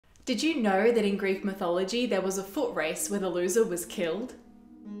Did you know that in Greek mythology there was a foot race where the loser was killed?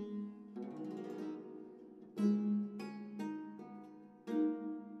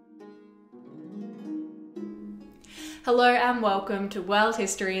 Hello and welcome to World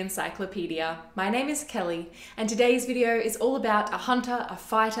History Encyclopedia. My name is Kelly, and today's video is all about a hunter, a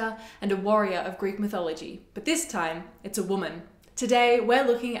fighter, and a warrior of Greek mythology. But this time, it's a woman. Today, we're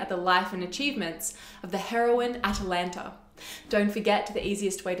looking at the life and achievements of the heroine Atalanta. Don't forget, the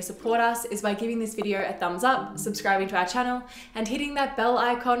easiest way to support us is by giving this video a thumbs up, subscribing to our channel, and hitting that bell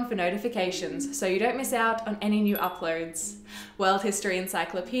icon for notifications so you don't miss out on any new uploads. World History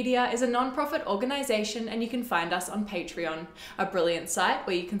Encyclopedia is a non-profit organisation, and you can find us on Patreon, a brilliant site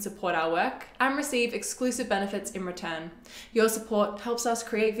where you can support our work and receive exclusive benefits in return. Your support helps us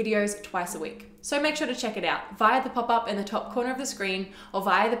create videos twice a week, so make sure to check it out via the pop-up in the top corner of the screen or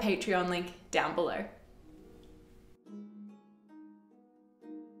via the Patreon link down below.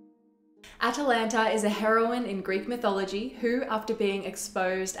 Atalanta is a heroine in Greek mythology who, after being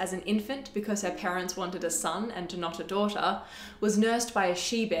exposed as an infant because her parents wanted a son and not a daughter, was nursed by a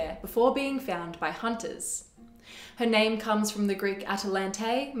she-bear before being found by hunters. Her name comes from the Greek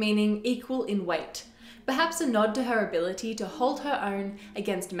atalantê, meaning equal in weight, perhaps a nod to her ability to hold her own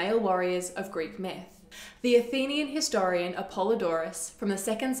against male warriors of Greek myth. The Athenian historian Apollodorus from the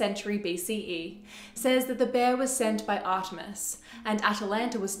 2nd century BCE says that the bear was sent by Artemis, and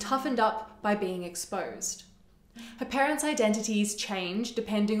Atalanta was toughened up by being exposed. Her parents' identities change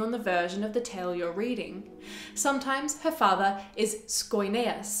depending on the version of the tale you're reading. Sometimes her father is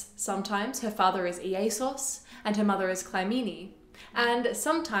Skoineus, sometimes her father is Iasos, and her mother is Clymene, and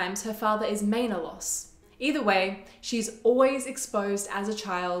sometimes her father is Menelos. Either way, she's always exposed as a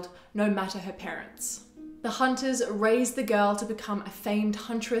child, no matter her parents. The hunters raised the girl to become a famed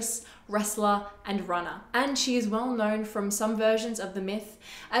huntress, wrestler, and runner, and she is well known from some versions of the myth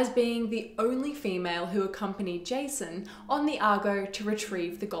as being the only female who accompanied Jason on the Argo to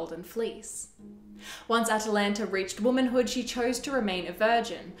retrieve the Golden Fleece. Once Atalanta reached womanhood, she chose to remain a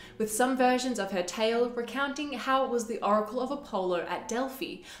virgin, with some versions of her tale recounting how it was the oracle of Apollo at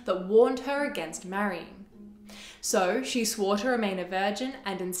Delphi that warned her against marrying. So she swore to remain a virgin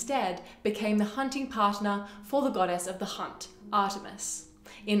and instead became the hunting partner for the goddess of the hunt, Artemis.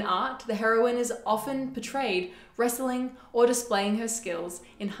 In art, the heroine is often portrayed wrestling or displaying her skills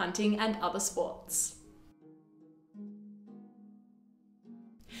in hunting and other sports.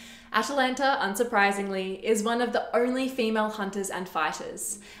 Atalanta, unsurprisingly, is one of the only female hunters and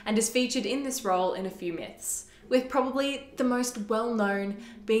fighters, and is featured in this role in a few myths, with probably the most well-known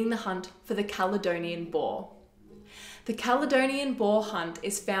being the hunt for the Calydonian Boar. The Calydonian Boar hunt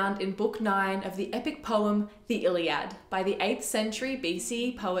is found in Book 9 of the epic poem The Iliad by the 8th century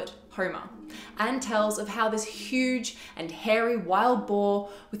BCE poet Homer, and tells of how this huge and hairy wild boar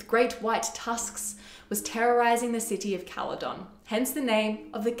with great white tusks was terrorising the city of Calydon, hence the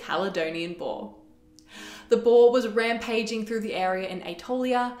name of the Calydonian Boar. The boar was rampaging through the area in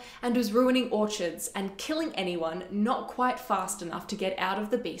Aetolia and was ruining orchards and killing anyone not quite fast enough to get out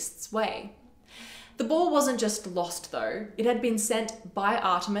of the beast's way. The boar wasn't just lost though, it had been sent by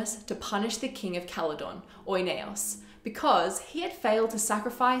Artemis to punish the king of Calydon, Oeneus, because he had failed to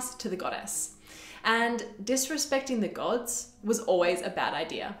sacrifice to the goddess. And disrespecting the gods was always a bad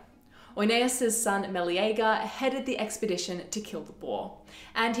idea. Oeneus' son Meleager headed the expedition to kill the boar,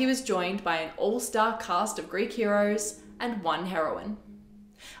 and he was joined by an all-star cast of Greek heroes and one heroine.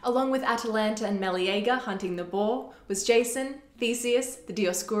 Along with Atalanta and Meleager hunting the boar was Jason, Theseus, the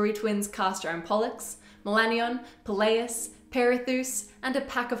Dioscuri twins Castor and Pollux, Melanion, Peleus, Perithous, and a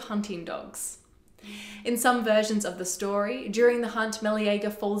pack of hunting dogs. In some versions of the story, during the hunt Meleager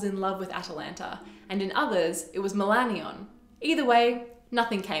falls in love with Atalanta, and in others it was Melanion. Either way,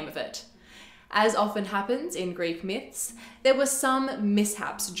 nothing came of it. As often happens in Greek myths, there were some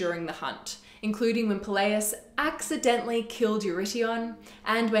mishaps during the hunt, including when Peleus accidentally killed Eurytion,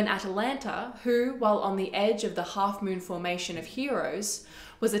 and when Atalanta, who, while on the edge of the half-moon formation of heroes,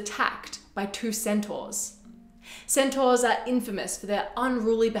 was attacked by 2 centaurs. Centaurs are infamous for their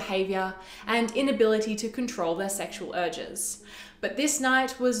unruly behaviour and inability to control their sexual urges. But this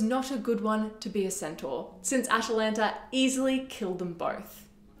night was not a good one to be a centaur, since Atalanta easily killed them both.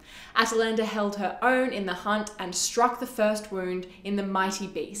 Atalanta held her own in the hunt and struck the first wound in the mighty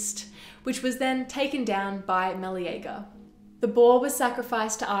beast, which was then taken down by Meleager. The boar was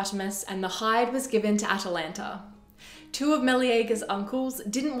sacrificed to Artemis and the hide was given to Atalanta. 2 of Meleager's uncles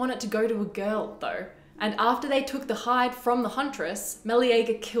didn't want it to go to a girl though, and after they took the hide from the huntress,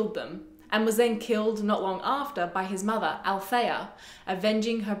 Meleager killed them, and was then killed not long after by his mother, Althea,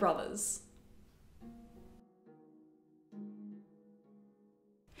 avenging her brothers.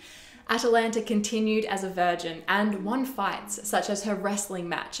 Atalanta continued as a virgin and won fights, such as her wrestling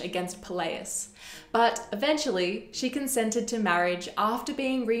match against Peleus. But eventually, she consented to marriage after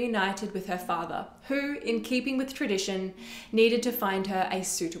being reunited with her father, who, in keeping with tradition, needed to find her a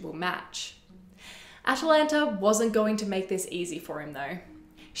suitable match. Atalanta wasn't going to make this easy for him though.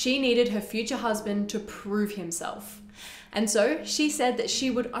 She needed her future husband to prove himself. And so she said that she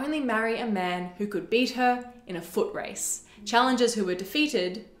would only marry a man who could beat her in a foot race. Challengers who were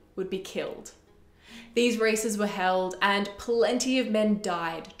defeated would be killed. These races were held and plenty of men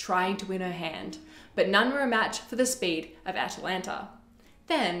died trying to win her hand, but none were a match for the speed of Atalanta.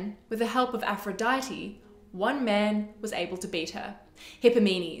 Then, with the help of Aphrodite, one man was able to beat her,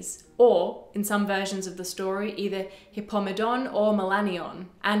 Hippomenes, or, in some versions of the story, either Hippomedon or Melanion,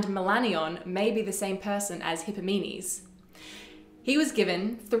 and Melanion may be the same person as Hippomenes. He was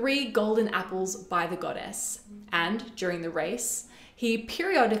given 3 golden apples by the goddess, and during the race, he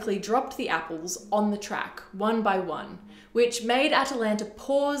periodically dropped the apples on the track, one by one, which made Atalanta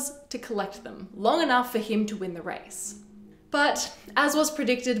pause to collect them, long enough for him to win the race. But, as was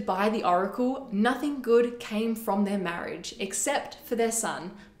predicted by the oracle, nothing good came from their marriage, except for their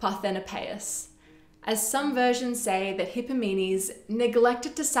son, Parthenopaeus. As some versions say that Hippomenes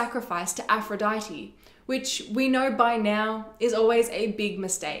neglected to sacrifice to Aphrodite, which we know by now is always a big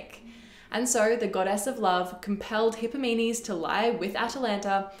mistake. And so the goddess of love compelled Hippomenes to lie with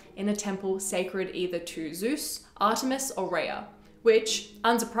Atalanta in a temple sacred either to Zeus, Artemis, or Rhea, which,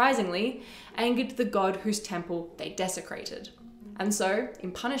 unsurprisingly, angered the god whose temple they desecrated. And so,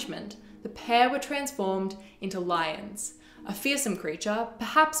 in punishment, the pair were transformed into lions, a fearsome creature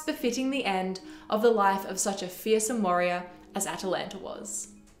perhaps befitting the end of the life of such a fearsome warrior as Atalanta was.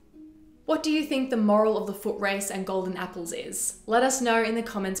 What do you think the moral of the foot race and golden apples is? Let us know in the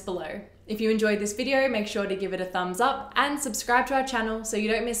comments below. If you enjoyed this video, make sure to give it a thumbs up and subscribe to our channel so you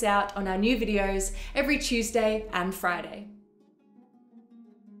don't miss out on our new videos every Tuesday and Friday.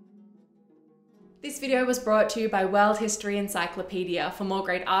 This video was brought to you by World History Encyclopedia. For more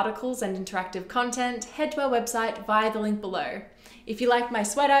great articles and interactive content, head to our website via the link below. If you like my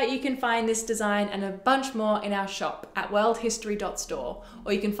sweater, you can find this design and a bunch more in our shop at worldhistory.store,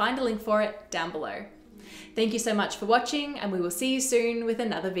 or you can find a link for it down below. Thank you so much for watching, and we will see you soon with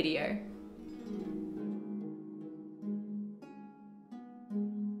another video.